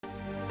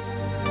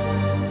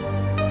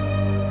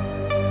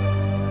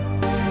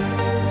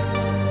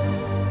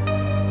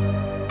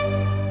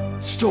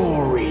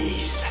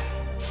Stories,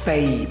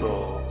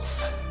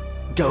 fables,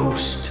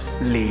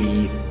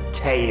 ghostly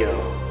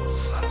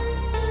tales.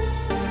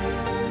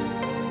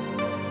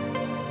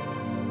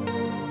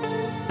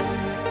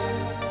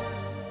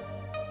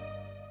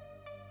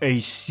 A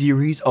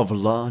series of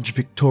large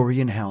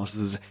Victorian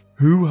houses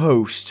who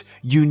host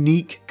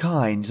unique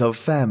kinds of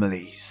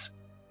families.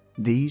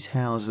 These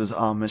houses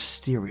are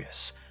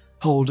mysterious,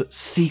 hold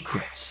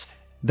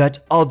secrets that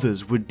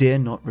others would dare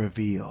not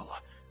reveal,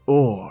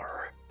 or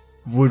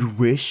would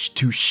wish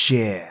to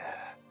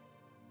share.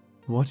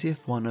 What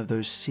if one of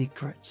those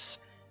secrets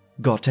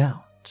got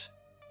out?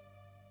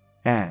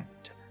 And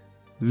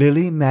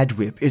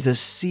ᒪIᒪY is a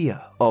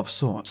seer of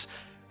sorts,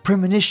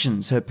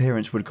 premonitions her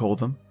parents would call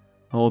them.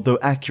 Although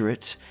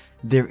accurate,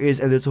 there is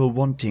a little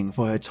wanting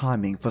for her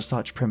timing for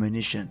such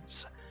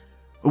premonitions.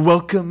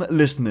 Welcome,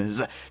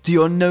 listeners, to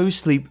your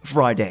Nosleep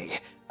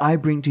Friday. I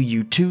bring to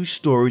you 2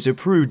 stories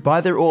approved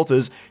by their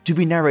authors to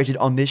be narrated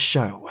on this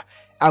show.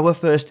 Our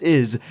first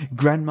is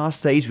Grandma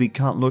Says We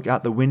Can't Look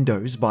Out the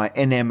Windows by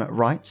N.M.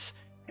 Wrights,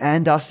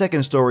 and our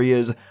second story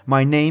is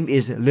My Name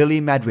is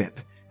ᒪIᒪY,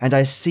 and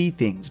I See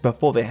Things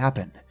Before They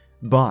Happen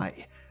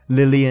by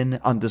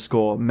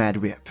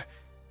Lillian_Madwip.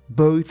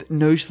 Both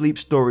no-sleep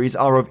stories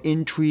are of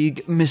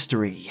intrigue,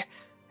 mystery,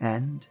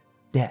 and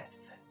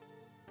death.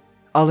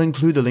 I'll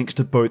include the links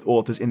to both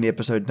authors in the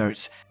episode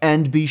notes,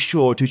 and be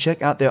sure to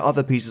check out their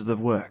other pieces of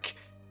work.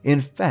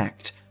 In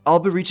fact, I'll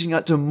be reaching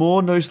out to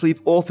more no-sleep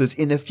authors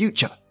in the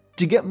future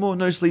to get more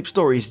no-sleep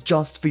stories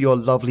just for your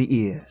lovely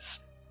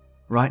ears.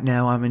 Right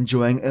now I'm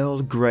enjoying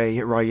Earl Grey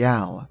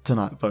Royale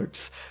tonight,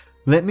 folks.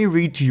 Let me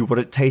read to you what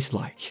it tastes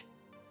like.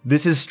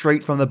 This is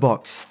straight from the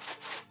box.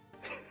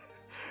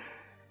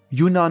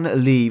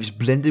 Yunnan leaves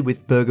blended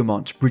with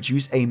bergamot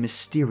produce a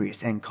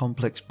mysterious and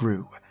complex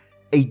brew,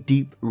 a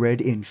deep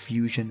red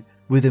infusion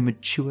with a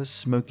mature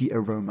smoky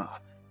aroma,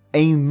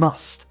 a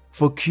must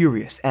for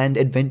curious and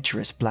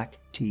adventurous black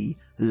tea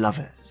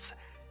lovers.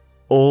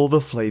 All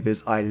the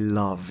flavors I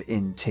love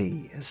in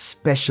tea,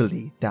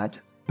 especially that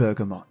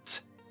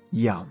bergamot.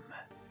 Yum.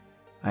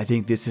 I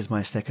think this is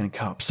my second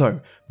cup,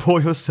 so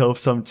pour yourself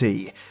some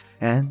tea,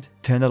 and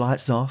turn the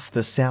lights off,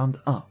 the sound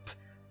up,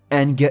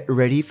 and get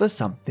ready for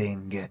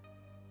something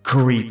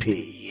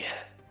creepy.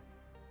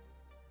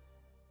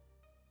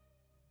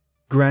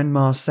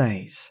 Grandma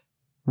Says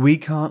We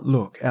Can't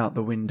Look Out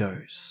the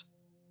Windows.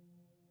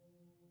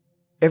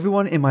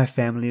 Everyone in my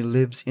family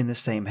lives in the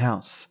same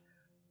house.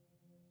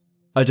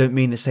 I don't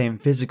mean the same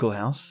physical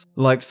house,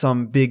 like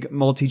some big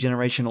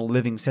multi-generational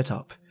living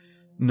setup.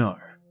 No.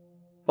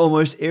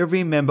 Almost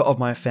every member of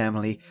my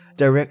family,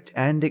 direct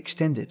and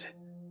extended,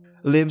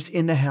 lives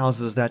in the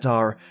houses that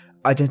are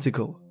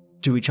identical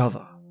to each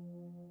other.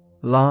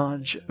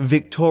 Large,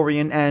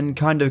 Victorian, and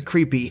kind of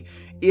creepy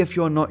if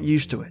you're not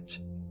used to it.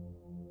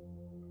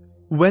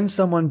 When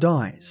someone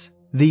dies,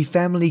 the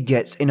family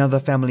gets another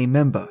family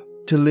member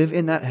to live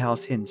in that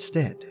house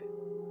instead.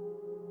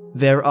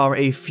 There are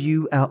a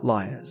few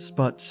outliers,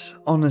 but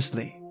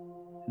honestly,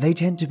 they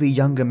tend to be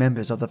younger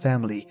members of the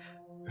family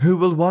who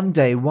will one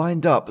day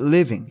wind up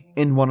living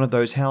in one of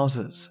those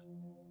houses.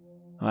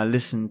 I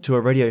listened to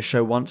a radio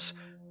show once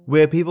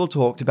where people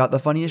talked about the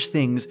funniest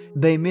things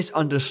they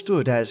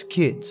misunderstood as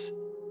kids.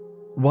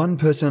 One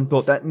person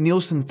thought that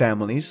Nielsen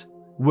families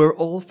were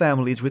all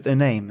families with the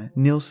name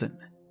Nielsen,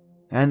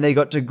 and they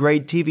got to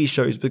grade TV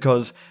shows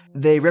because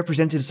they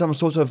represented some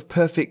sort of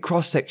perfect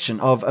cross-section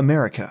of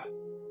America.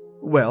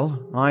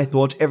 Well, I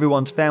thought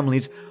everyone's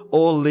families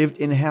all lived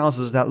in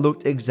houses that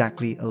looked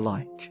exactly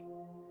alike.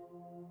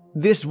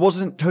 This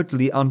wasn't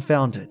totally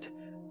unfounded.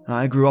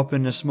 I grew up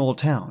in a small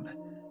town,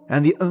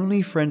 and the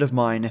only friend of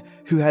mine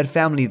who had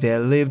family there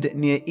lived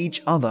near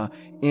each other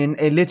in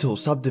a little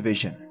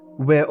subdivision,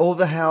 where all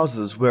the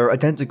houses were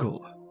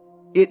identical.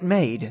 It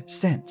made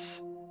sense.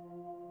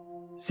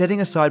 Setting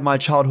aside my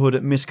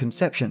childhood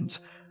misconceptions,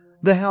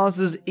 the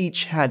houses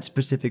each had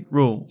specific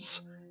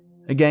rules.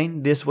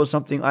 Again, this was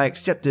something I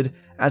accepted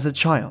as a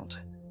child,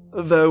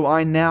 though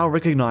I now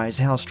recognize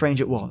how strange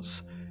it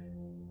was.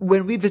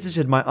 When we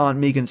visited my Aunt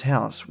Megan's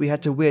house, we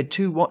had to wear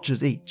 2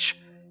 watches each.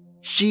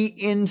 She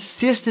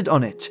insisted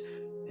on it,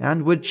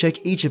 and would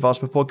check each of us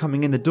before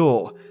coming in the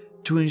door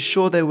to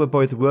ensure they were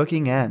both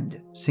working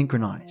and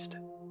synchronized.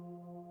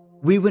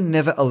 We were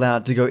never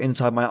allowed to go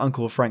inside my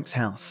Uncle Frank's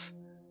house.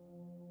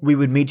 We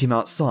would meet him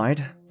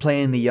outside,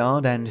 play in the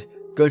yard, and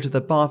go to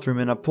the bathroom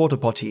in a porta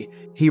potty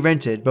he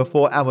rented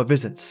before our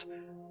visits.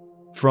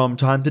 From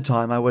time to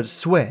time I would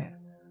swear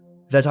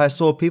that I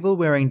saw people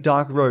wearing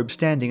dark robes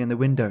standing in the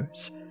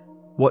windows,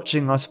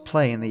 watching us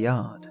play in the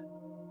yard.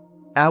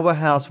 Our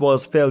house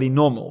was fairly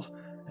normal,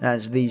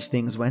 as these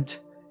things went.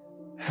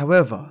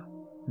 However,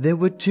 there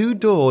were 2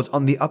 doors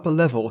on the upper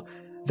level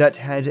that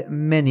had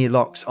many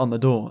locks on the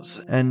doors,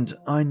 and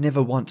I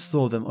never once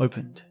saw them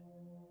opened.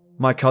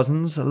 My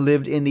cousins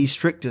lived in the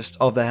strictest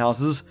of the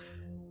houses.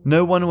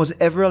 No one was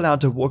ever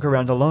allowed to walk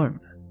around alone.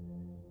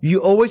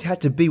 You always had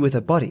to be with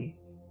a buddy,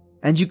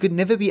 and you could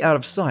never be out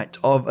of sight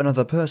of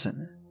another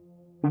person.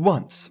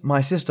 Once,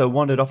 my sister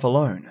wandered off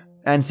alone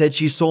and said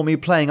she saw me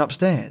playing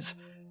upstairs.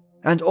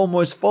 and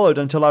almost followed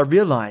until I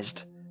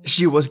realized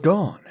she was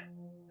gone,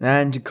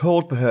 and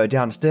called for her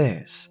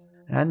downstairs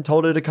and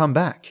told her to come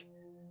back.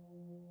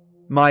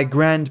 My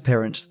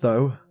grandparents,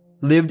 though,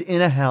 lived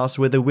in a house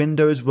where the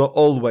windows were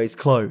always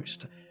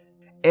closed.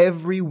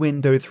 Every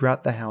window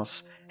throughout the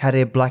house had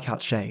a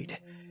blackout shade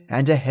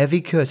and a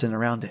heavy curtain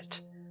around it,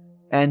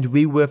 and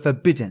we were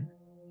forbidden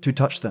to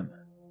touch them.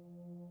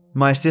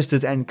 My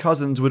sisters and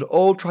cousins would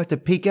all try to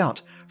peek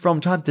out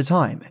from time to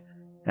time,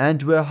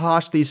 and were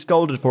harshly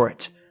scolded for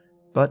it,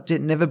 but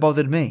it never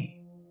bothered me.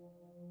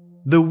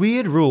 The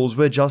weird rules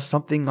were just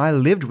something I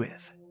lived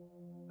with.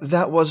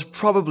 That was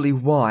probably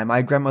why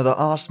my grandmother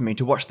asked me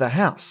to watch the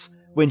house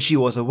when she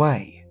was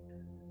away.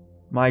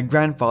 My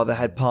grandfather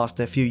had passed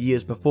a few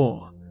years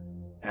before,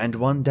 and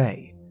one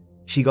day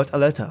she got a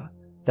letter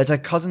that a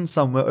cousin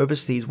somewhere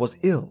overseas was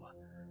ill,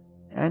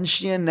 and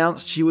she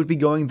announced she would be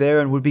going there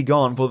and would be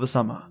gone for the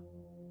summer.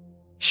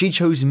 She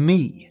chose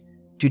me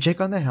to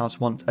check on the house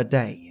once a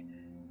day,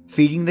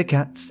 feeding the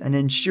cats and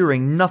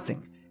ensuring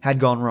nothing had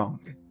gone wrong.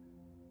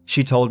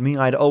 She told me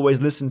I'd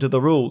always listened to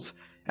the rules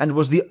and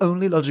was the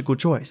only logical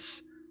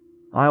choice.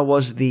 I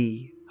was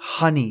the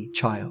honey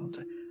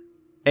child.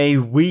 A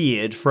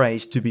weird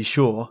phrase, to be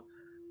sure.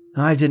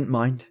 I didn't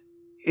mind.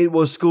 It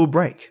was school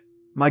break.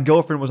 My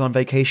girlfriend was on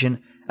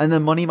vacation, and the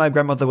money my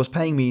grandmother was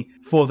paying me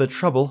for the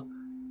trouble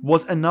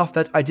was enough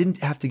that I didn't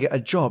have to get a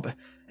job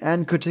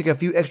and could take a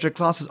few extra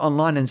classes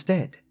online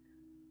instead.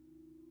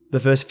 The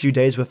first few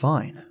days were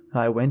fine.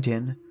 I went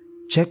in,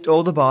 checked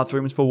all the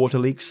bathrooms for water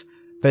leaks,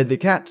 fed the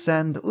cats,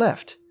 and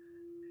left.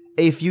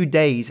 A few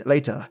days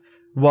later,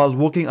 while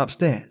walking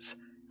upstairs,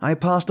 I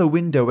passed a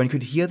window and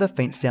could hear the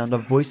faint sound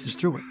of voices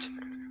through it.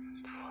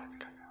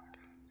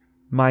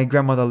 My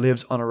grandmother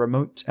lives on a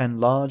remote and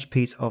large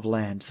piece of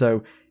land,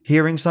 so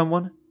hearing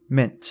someone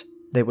meant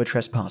they were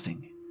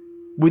trespassing.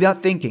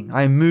 Without thinking,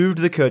 I moved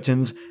the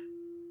curtains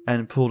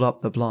and pulled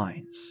up the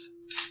blinds.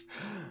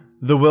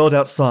 The world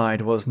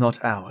outside was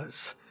not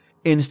ours.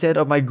 Instead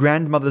of my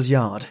grandmother's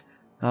yard,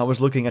 I was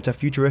looking at a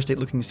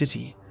futuristic-looking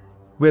city,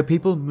 where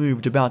people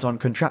moved about on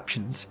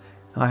contraptions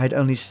I had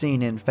only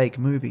seen in fake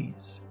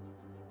movies.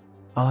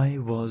 I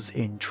was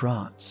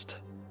entranced,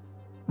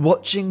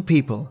 watching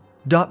people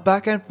dart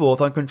back and forth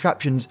on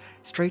contraptions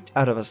straight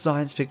out of a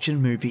science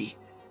fiction movie.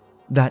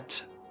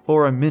 That,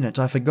 for a minute,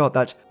 I forgot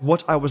that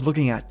what I was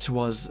looking at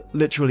was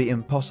literally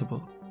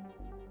impossible.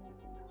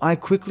 I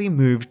quickly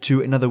moved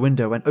to another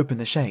window and opened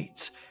the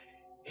shades.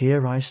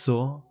 Here I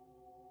saw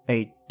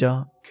a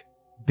dark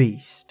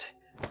beast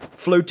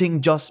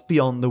floating just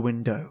beyond the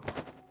window.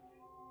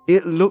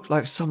 It looked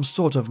like some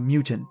sort of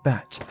mutant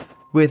bat,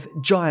 with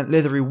giant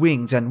leathery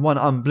wings and one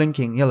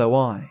unblinking yellow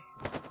eye.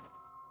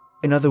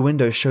 Another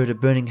window showed a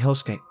burning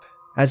hellscape,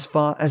 as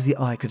far as the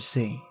eye could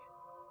see.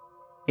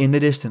 In the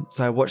distance,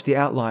 I watched the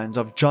outlines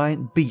of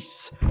giant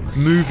beasts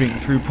moving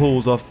through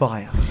pools of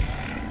fire.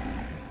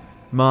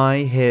 My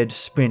head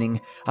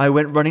spinning, I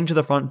went running to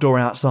the front door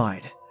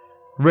outside,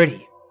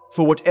 ready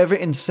for whatever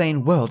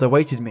insane world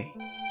awaited me.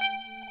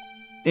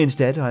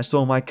 Instead, I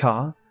saw my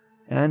car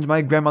and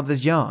my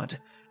grandmother's yard,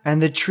 and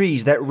the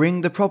trees that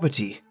ringed the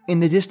property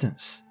in the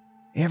distance.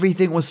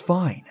 Everything was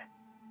fine.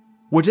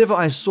 Whatever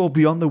I saw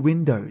beyond the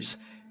windows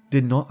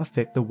did not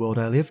affect the world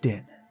I lived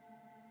in.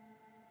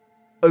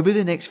 Over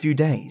the next few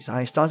days,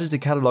 I started to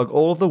catalogue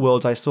all of the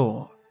worlds I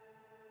saw.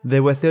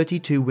 There were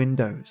 32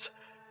 windows,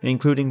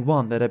 including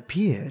one that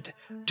appeared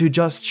to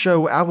just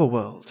show our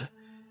world.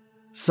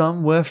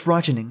 Some were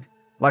frightening,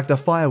 like the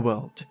fire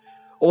world,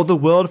 or the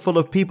world full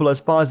of people as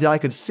far as the eye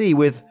could see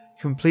with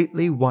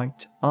completely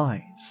white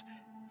eyes,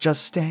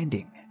 just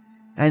standing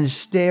and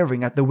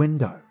staring at the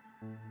window.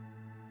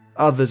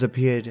 Others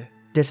appeared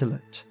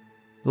desolate,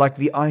 like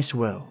the ice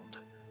world,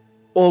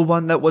 or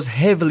one that was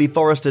heavily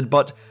forested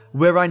but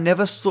where I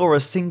never saw a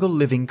single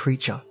living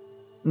creature,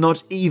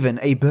 not even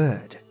a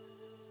bird.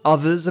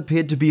 Others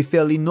appeared to be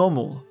fairly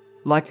normal,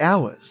 like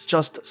ours,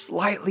 just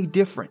slightly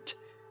different.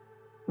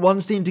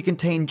 One seemed to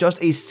contain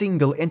just a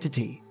single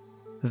entity,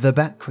 the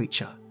bat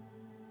creature,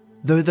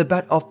 though the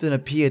bat often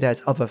appeared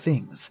as other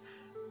things,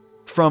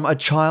 from a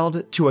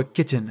child to a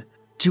kitten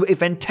to a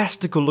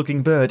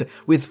fantastical-looking bird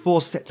with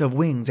 4 sets of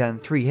wings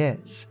and 3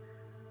 heads.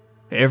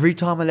 Every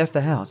time I left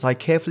the house, I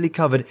carefully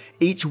covered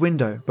each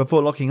window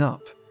before locking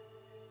up,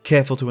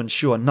 careful to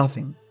ensure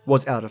nothing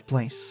was out of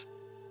place.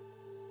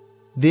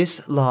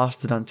 This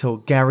lasted until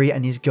Gary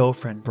and his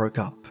girlfriend broke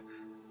up.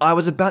 I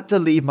was about to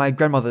leave my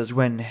grandmother's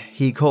when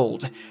he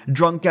called,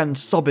 drunk and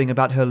sobbing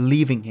about her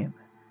leaving him.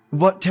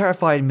 What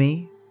terrified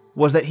me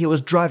was that he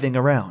was driving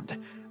around,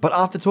 but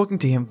after talking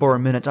to him for a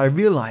minute, I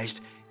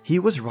realized he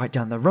was right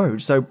down the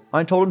road, so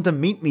I told him to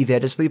meet me there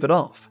to sleep it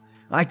off.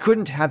 I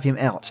couldn't have him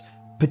out,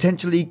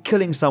 potentially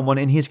killing someone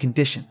in his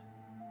condition.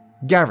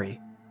 Gary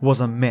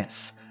was a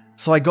mess,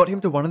 so I got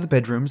him to one of the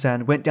bedrooms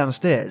and went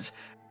downstairs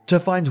to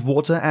find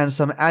water and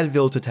some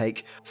Advil to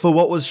take for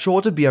what was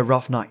sure to be a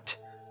rough night.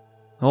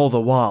 All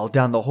the while,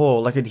 down the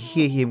hall, I could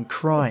hear him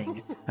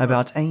crying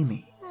about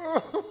Amy.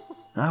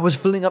 I was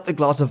filling up the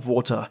glass of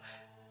water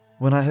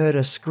when I heard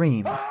a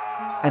scream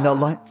and the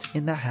lights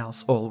in the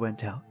house all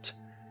went out.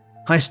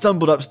 I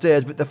stumbled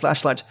upstairs with the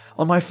flashlight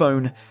on my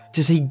phone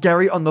to see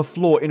Gary on the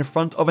floor in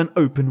front of an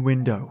open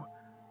window.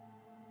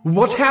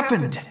 "What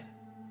happened?"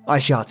 I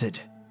shouted.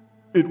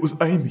 "It was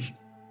Amy.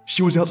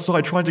 She was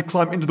outside trying to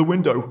climb into the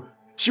window.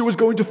 She was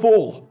going to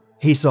fall,"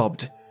 he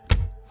sobbed.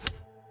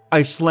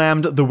 I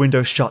slammed the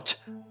window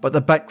shut, but the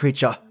bat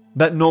creature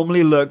that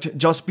normally lurked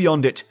just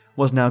beyond it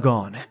was now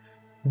gone.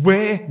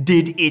 "Where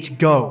did it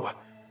go?"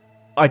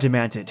 I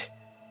demanded.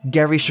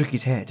 Gary shook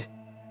his head.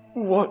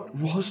 "What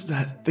was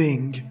that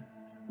thing?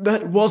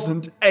 That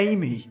wasn't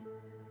Amy."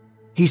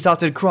 He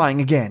started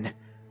crying again.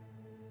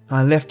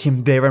 I left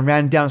him there and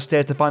ran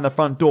downstairs to find the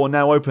front door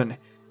now open,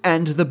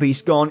 and the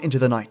beast gone into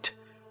the night.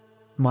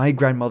 My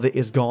grandmother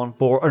is gone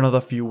for another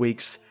few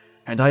weeks,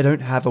 and I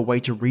don't have a way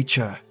to reach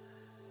her.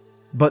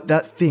 But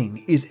that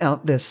thing is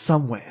out there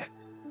somewhere.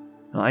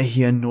 I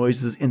hear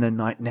noises in the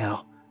night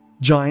now,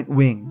 giant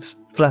wings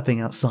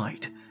flapping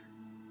outside.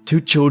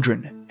 2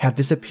 children have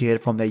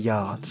disappeared from their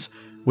yards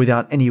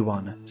without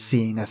anyone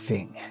seeing a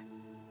thing.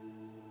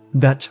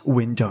 That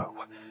window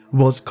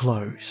was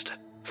closed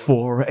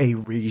for a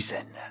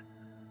reason.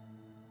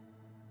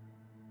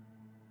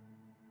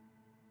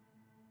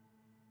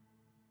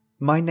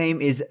 My name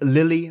is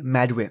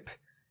ᒪIᒪY,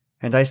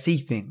 and I see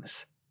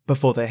things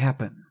before they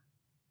happen.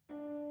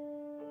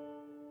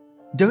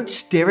 "Don't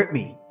stare at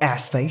me,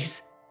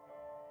 assface."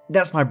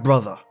 That's my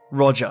brother,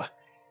 Roger.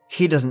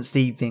 He doesn't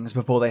see things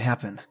before they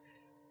happen.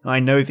 I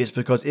know this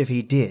because if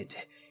he did,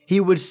 he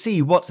would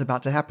see what's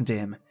about to happen to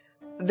him.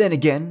 Then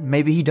again,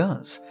 maybe he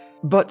does.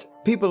 But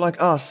people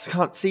like us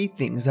can't see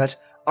things that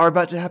are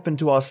about to happen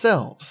to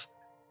ourselves.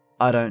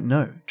 I don't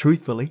know,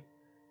 truthfully.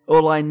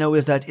 All I know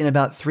is that in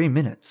about 3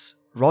 minutes,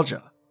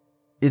 Roger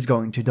is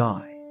going to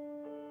die.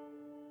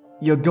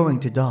 "You're going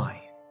to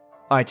die,"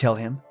 I tell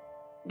him.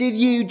 "Did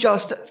you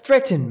just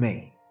threaten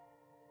me?"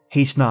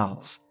 He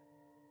snarls.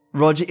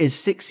 Roger is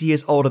 6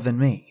 years older than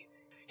me.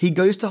 He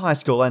goes to high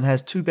school and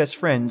has 2 best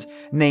friends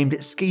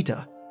named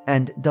Skeeter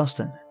and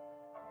Dustin.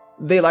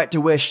 They like to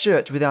wear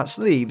shirts without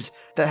sleeves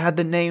that have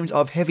the names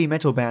of heavy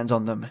metal bands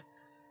on them.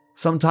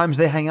 Sometimes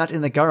they hang out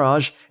in the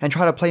garage and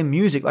try to play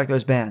music like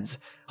those bands,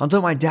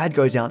 until my dad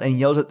goes out and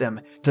yells at them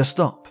to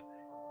stop.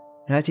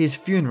 At his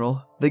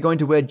funeral, they're going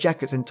to wear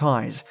jackets and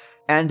ties,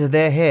 and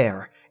their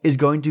hair is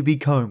going to be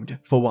combed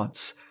for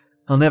once.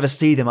 I'll never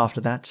see them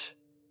after that,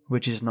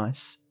 which is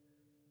nice.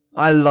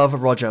 I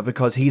love Roger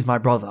because he's my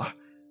brother,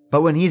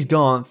 but when he's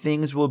gone,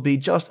 things will be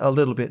just a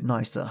little bit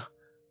nicer.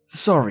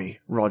 Sorry,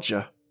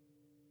 Roger.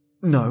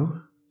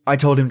 No, I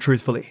told him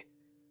truthfully.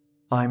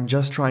 I'm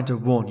just trying to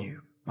warn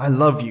you. I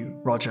love you,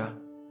 Roger.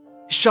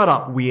 Shut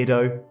up,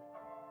 weirdo.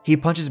 He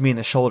punches me in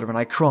the shoulder and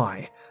I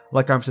cry,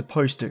 like I'm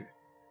supposed to.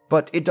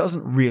 But it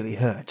doesn't really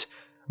hurt.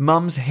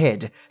 Mum's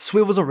head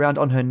swivels around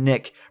on her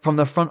neck from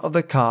the front of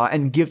the car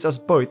and gives us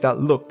both that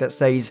look that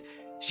says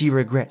she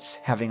regrets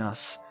having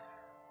us.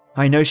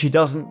 I know she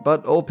doesn't,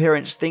 but all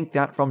parents think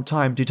that from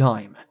time to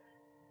time.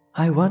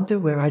 I wonder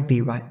where I'd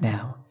be right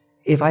now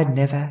if I'd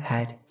never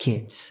had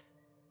kids.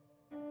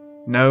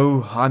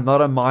 No, I'm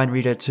not a mind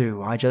reader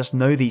too, I just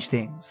know these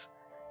things.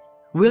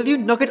 Will you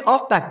knock it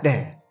off back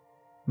there?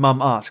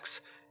 Mum asks.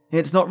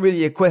 It's not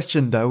really a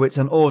question though, it's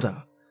an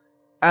order.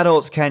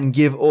 Adults can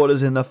give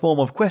orders in the form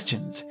of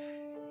questions.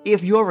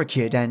 If you're a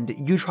kid and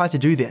you try to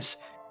do this,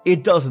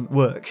 it doesn't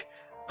work.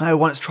 I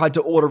once tried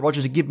to order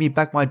Roger to give me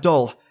back my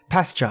doll,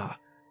 Pascal,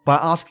 by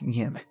asking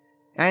him,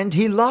 and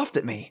he laughed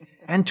at me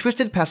and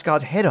twisted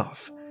Pascal's head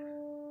off.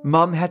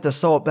 Mum had to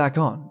sew it back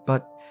on,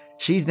 but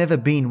she's never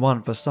been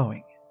one for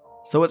sewing,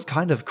 so it's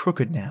kind of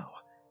crooked now.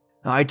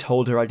 I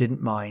told her I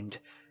didn't mind,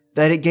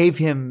 that it gave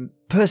him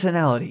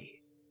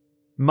personality.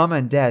 Mum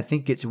and Dad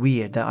think it's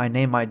weird that I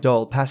named my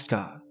doll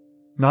Pascal.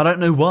 I don't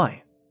know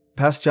why.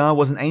 Pascal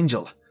was an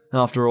angel,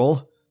 after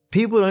all.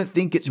 People don't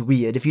think it's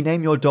weird if you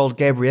name your doll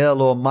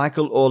Gabrielle or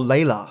Michael or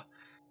Layla,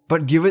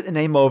 but give it the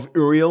name of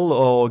Uriel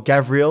or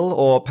Gavriel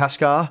or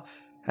Pascal,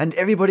 and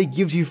everybody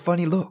gives you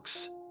funny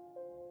looks.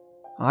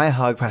 I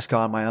hug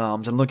Pascal in my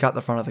arms and look out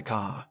the front of the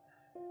car.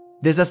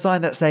 There's a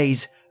sign that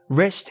says,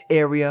 Rest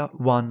Area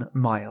 1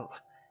 mile,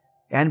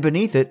 and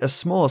beneath it a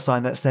small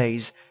sign that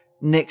says,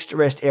 Next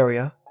Rest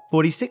Area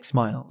 46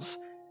 miles.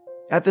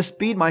 At the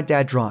speed my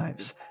dad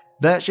drives,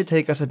 that should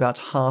take us about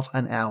half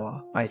an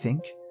hour, I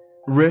think.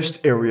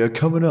 Rest area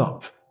coming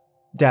up,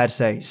 Dad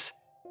says.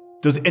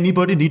 Does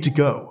anybody need to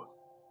go?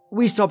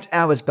 We stopped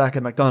hours back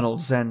at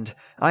McDonald's and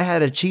I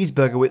had a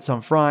cheeseburger with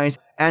some fries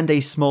and a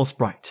small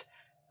Sprite.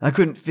 I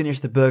couldn't finish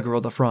the burger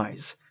or the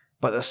fries,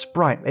 but the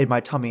Sprite made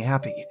my tummy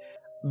happy,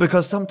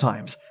 because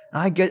sometimes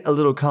I get a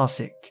little car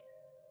sick.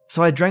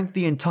 So I drank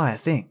the entire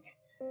thing.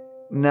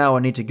 Now I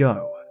need to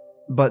go,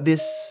 but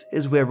this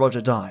is where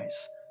Roger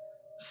dies.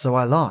 So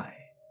I lie.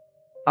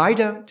 I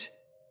don't.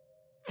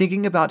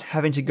 Thinking about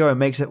having to go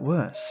makes it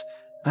worse.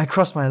 I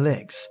cross my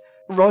legs.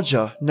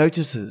 Roger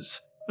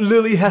notices.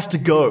 Lily has to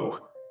go.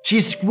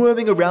 She's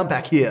squirming around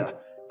back here.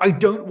 I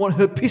don't want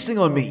her pissing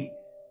on me.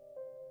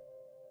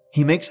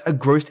 He makes a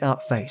grossed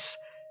out face,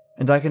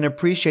 and I can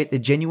appreciate the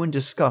genuine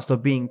disgust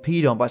of being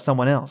peed on by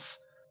someone else.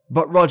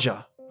 But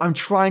Roger, I'm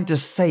trying to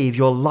save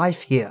your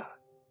life here.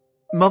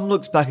 Mum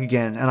looks back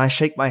again and I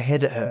shake my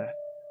head at her.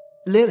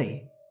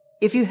 Lily,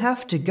 if you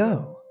have to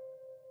go.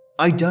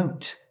 I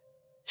don't.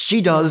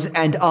 She does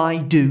and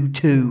I do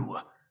too,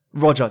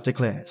 Roger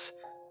declares.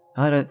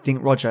 I don't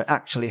think Roger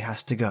actually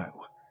has to go.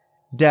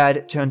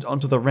 Dad turned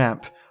onto the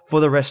ramp for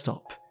the rest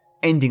stop,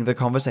 ending the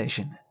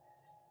conversation.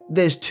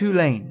 There's 2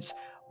 lanes,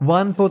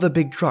 one for the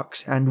big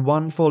trucks and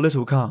one for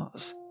little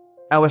cars.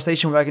 Our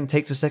station wagon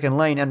takes the second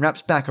lane and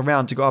wraps back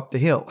around to go up the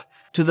hill,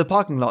 to the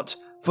parking lot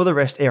for the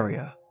rest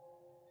area.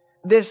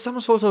 There's some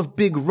sort of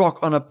big rock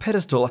on a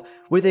pedestal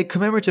with a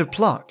commemorative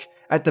plaque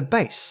at the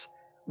base,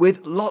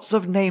 with lots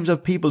of names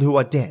of people who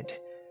are dead.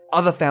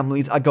 Other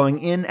families are going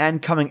in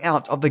and coming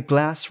out of the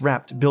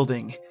glass-wrapped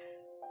building.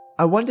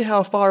 I wonder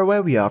how far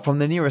away we are from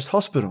the nearest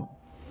hospital.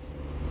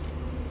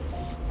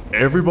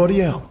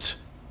 Everybody out,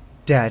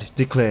 Dad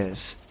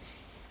declares.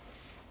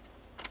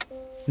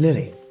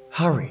 Lily,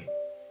 hurry,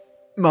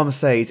 Mum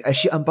says as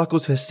she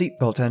unbuckles her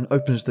seatbelt and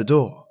opens the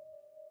door.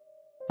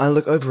 I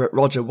look over at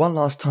Roger one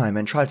last time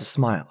and try to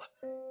smile.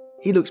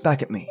 He looks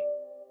back at me.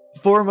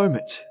 For a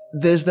moment,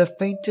 there's the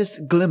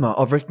faintest glimmer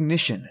of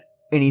recognition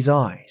in his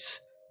eyes.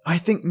 I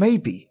think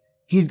maybe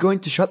he's going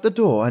to shut the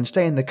door and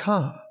stay in the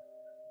car.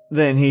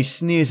 Then he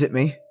sneers at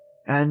me,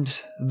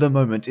 and the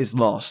moment is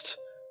lost.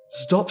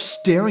 Stop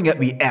staring at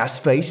me,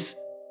 assface!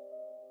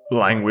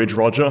 Language,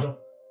 Roger.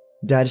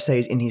 Dad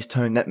says in his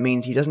tone that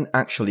means he doesn't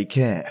actually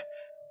care.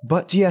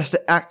 But he has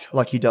to act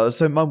like he does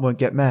so Mum won't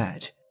get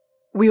mad.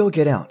 We all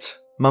get out.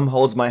 Mum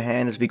holds my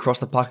hand as we cross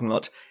the parking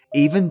lot,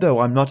 even though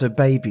I'm not a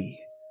baby.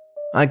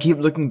 I keep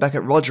looking back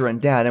at Roger and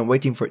Dad and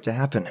waiting for it to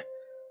happen.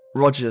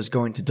 Roger's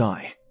going to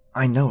die.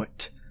 I know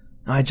it.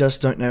 I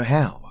just don't know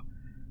how.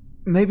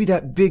 Maybe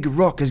that big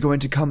rock is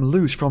going to come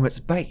loose from its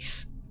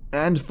base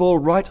and fall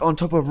right on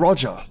top of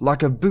Roger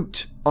like a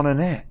boot on an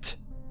ant.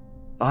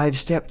 I've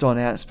stepped on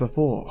ants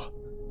before.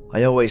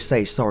 I always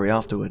say sorry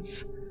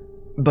afterwards,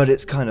 but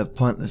it's kind of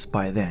pointless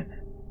by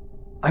then.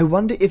 I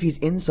wonder if his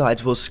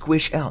insides will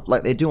squish out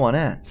like they do on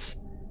ants.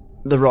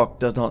 The rock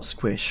does not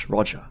squish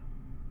Roger.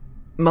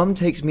 Mum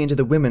takes me into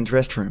the women's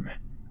restroom,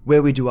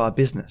 where we do our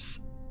business.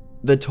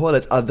 The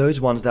toilets are those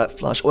ones that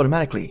flush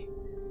automatically.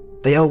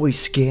 They always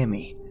scare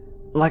me.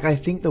 Like I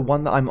think the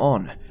one that I'm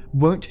on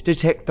won't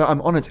detect that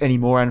I'm on it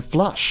anymore and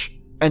flush,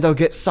 and I'll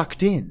get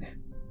sucked in.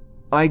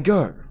 I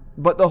go,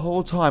 but the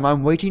whole time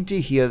I'm waiting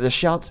to hear the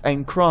shouts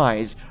and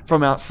cries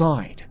from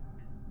outside.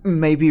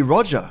 Maybe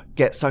Roger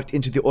gets sucked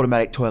into the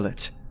automatic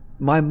toilet.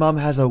 My mum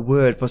has a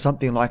word for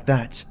something like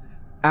that.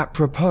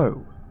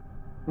 Apropos.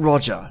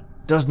 Roger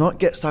does not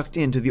get sucked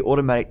into the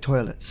automatic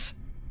toilets.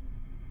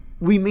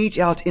 We meet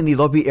out in the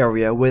lobby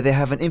area where they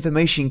have an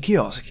information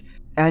kiosk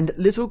and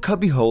little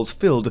cubbyholes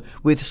filled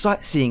with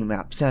sightseeing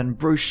maps and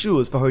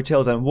brochures for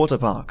hotels and water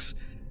parks.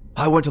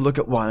 I want to look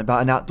at one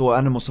about an outdoor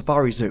animal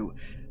safari zoo,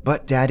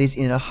 but Dad is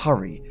in a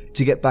hurry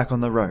to get back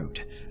on the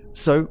road,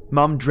 so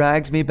Mum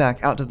drags me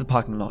back out to the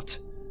parking lot.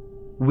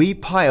 We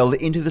pile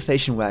into the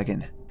station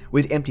wagon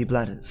with empty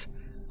bladders.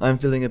 I'm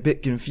feeling a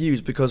bit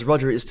confused because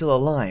Roger is still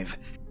alive,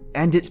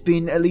 and it's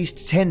been at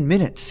least 10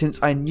 minutes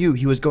since I knew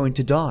he was going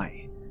to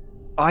die.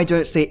 I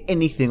don't say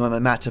anything on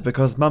the matter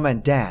because Mum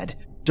and Dad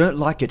don't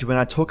like it when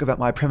I talk about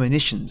my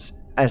premonitions,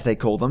 as they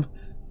call them.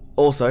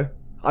 Also,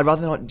 I'd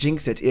rather not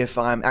jinx it if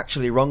I'm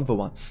actually wrong for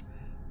once.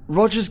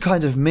 Roger's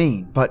kind of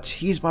mean, but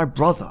he's my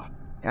brother,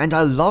 and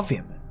I love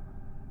him.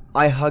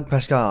 I hug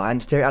Pascal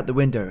and stare out the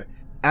window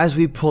as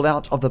we pull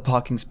out of the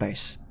parking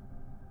space.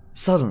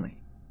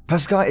 Suddenly,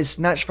 Pascal is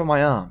snatched from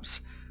my arms.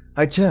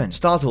 I turn,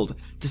 startled,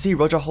 to see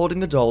Roger holding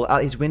the doll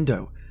out his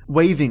window,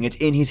 waving it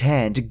in his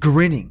hand,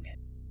 grinning.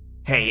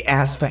 Hey,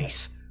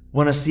 assface,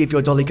 wanna see if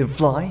your dolly can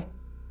fly?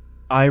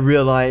 I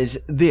realize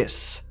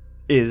this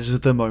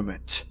is the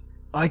moment.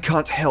 I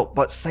can't help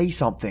but say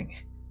something.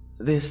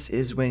 This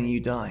is when you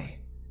die,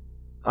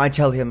 I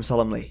tell him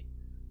solemnly.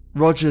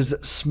 Roger's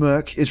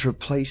smirk is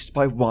replaced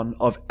by one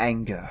of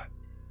anger.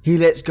 He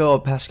lets go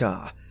of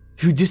Pascal,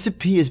 who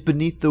disappears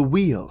beneath the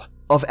wheel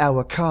of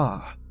our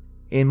car.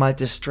 In my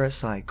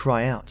distress, I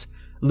cry out,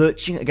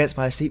 lurching against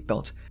my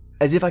seatbelt,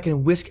 as if I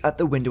can whisk out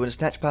the window and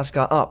snatch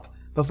Pascal up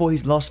before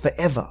he's lost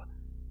forever.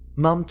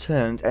 Mum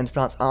turns and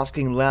starts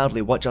asking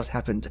loudly what just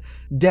happened.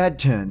 Dad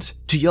turns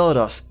to yell at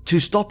us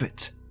to stop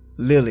it.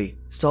 Lily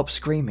stops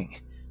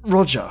screaming.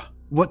 Roger,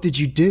 what did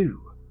you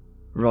do?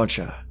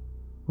 Roger,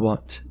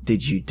 what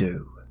did you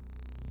do?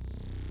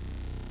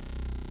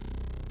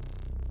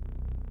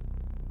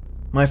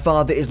 My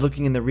father is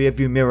looking in the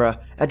rearview mirror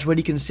at what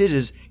he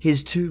considers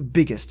his 2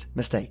 biggest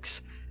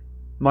mistakes.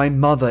 My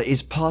mother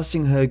is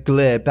passing her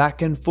glare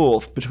back and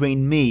forth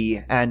between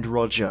me and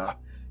Roger.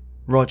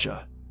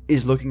 Roger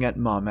is looking at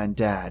Mum and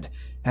Dad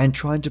and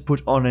trying to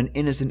put on an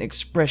innocent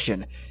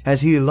expression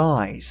as he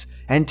lies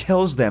and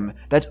tells them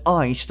that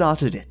I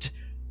started it.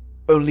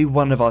 Only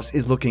one of us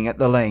is looking at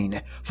the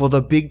lane for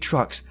the big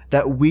trucks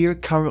that we're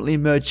currently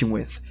merging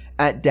with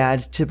at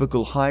Dad's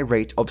typical high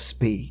rate of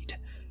speed.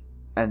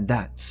 And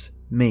that's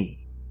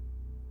me.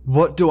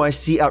 What do I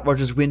see out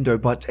Roger's window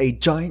but a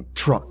giant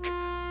truck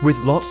with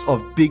lots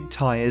of big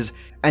tyres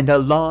and a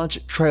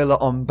large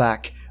trailer on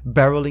back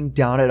barreling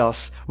down at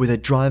us with a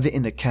driver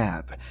in the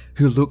cab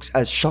who looks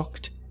as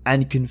shocked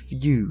and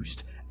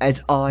confused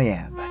as I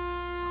am.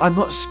 I'm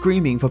not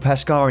screaming for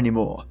Pascal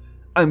anymore.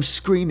 I'm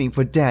screaming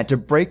for Dad to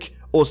brake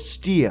or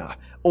steer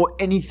or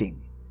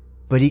anything,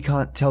 but he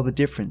can't tell the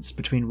difference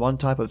between one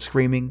type of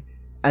screaming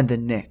and the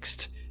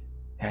next.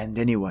 And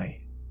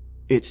anyway,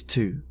 it's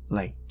too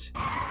late.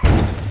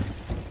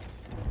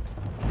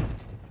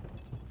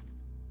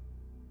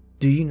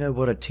 Do you know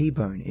what a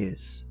T-bone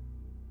is?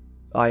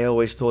 I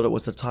always thought it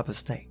was a type of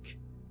steak.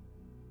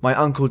 My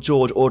Uncle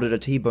George ordered a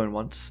T-bone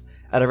once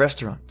at a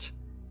restaurant,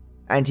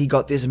 and he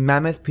got this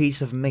mammoth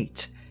piece of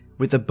meat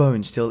with the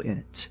bone still in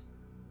it.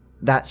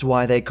 That's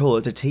why they call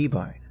it a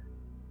T-bone,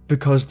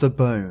 because the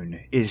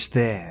bone is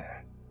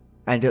there,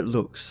 and it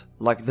looks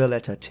like the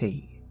letter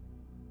T.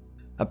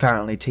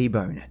 Apparently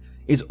T-bone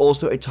is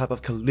also a type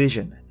of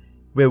collision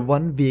where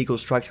one vehicle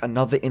strikes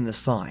another in the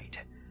side.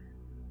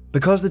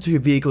 Because the two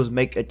vehicles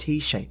make a T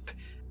shape,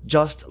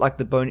 just like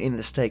the bone in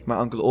the steak my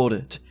uncle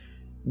ordered,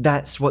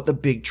 that's what the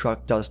big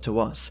truck does to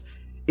us.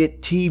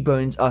 It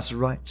T-bones us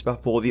right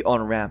before the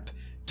on-ramp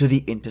to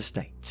the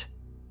interstate.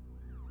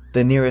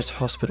 The nearest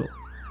hospital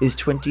is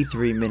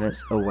 23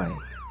 minutes away.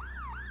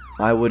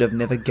 I would have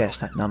never guessed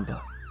that number.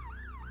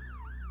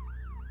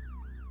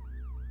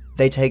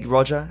 They take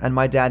Roger and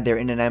my dad there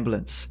in an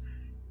ambulance.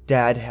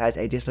 Dad has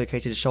a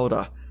dislocated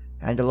shoulder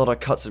and a lot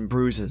of cuts and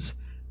bruises.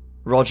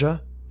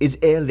 Roger is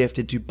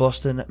airlifted to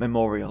Boston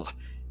Memorial.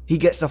 He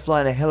gets to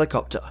fly in a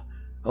helicopter,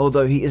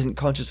 although he isn't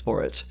conscious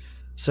for it,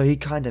 so he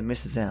kinda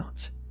misses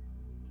out.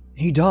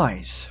 He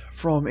dies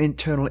from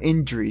internal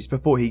injuries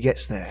before he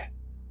gets there.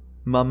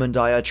 Mum and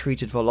I are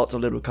treated for lots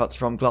of little cuts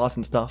from glass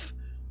and stuff.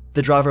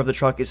 The driver of the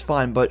truck is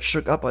fine but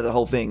shook up by the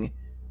whole thing.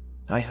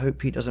 I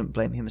hope he doesn't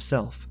blame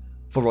himself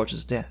for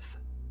Roger's death.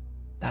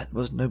 That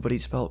was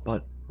nobody's fault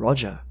but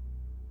Roger.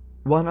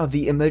 One of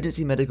the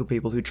emergency medical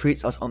people who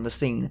treats us on the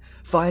scene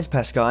finds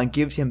Pascal and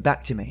gives him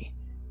back to me.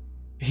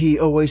 He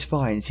always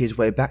finds his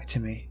way back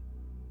to me.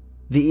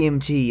 The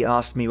EMT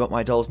asks me what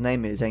my doll's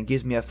name is and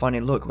gives me a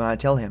funny look when I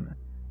tell him.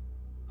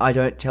 I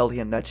don't tell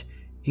him that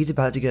he's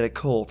about to get a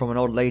call from an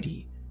old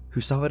lady who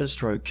suffered a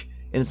stroke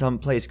in some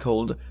place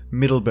called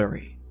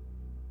Middlebury.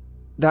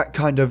 That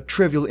kind of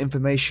trivial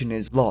information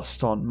is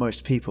lost on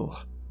most people.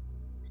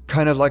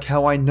 Kind of like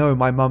how I know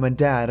my mum and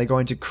dad are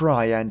going to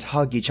cry and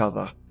hug each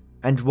other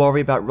and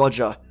worry about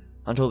Roger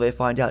until they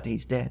find out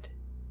he's dead.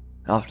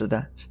 After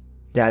that,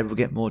 Dad will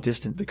get more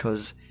distant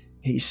because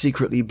he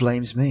secretly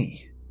blames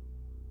me.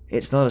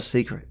 It's not a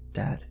secret,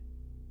 Dad.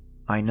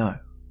 I know.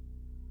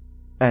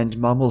 And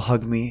Mum will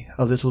hug me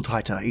a little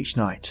tighter each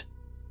night.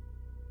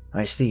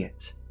 I see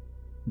it.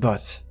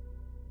 But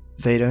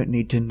they don't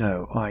need to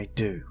know I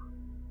do.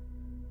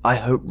 I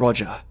hope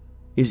Roger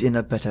is in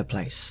a better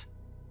place.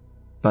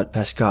 But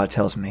Pascal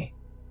tells me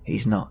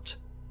he's not.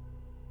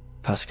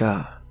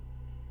 Pascal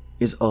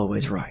is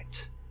always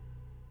right.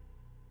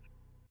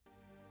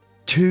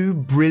 2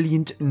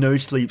 brilliant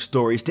no-sleep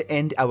stories to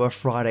end our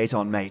Fridays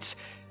on, mates.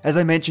 As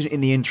I mentioned in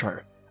the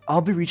intro,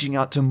 I'll be reaching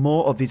out to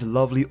more of these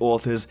lovely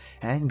authors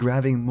and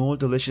grabbing more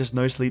delicious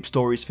no-sleep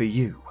stories for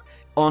you.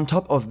 On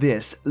top of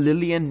this,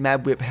 Lillian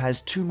Madwip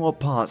has 2 more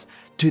parts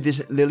to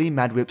this Lily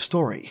Madwip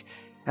story.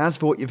 As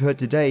for what you've heard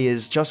today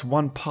is just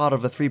one part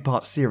of a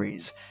 3-part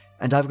series,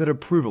 and I've got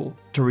approval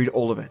to read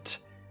all of it.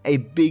 A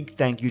big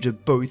thank you to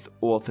both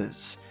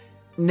authors.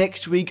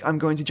 Next week, I'm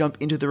going to jump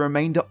into the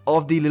remainder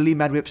of the Lily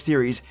Madwip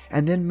series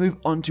and then move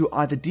on to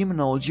either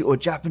demonology or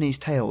Japanese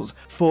tales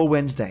for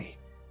Wednesday.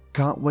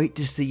 Can't wait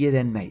to see you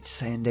then,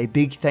 mates, and a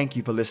big thank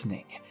you for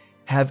listening.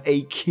 Have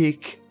a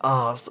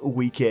kick-ass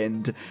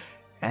weekend,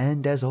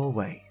 and as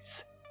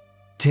always,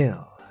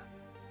 till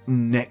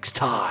next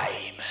time.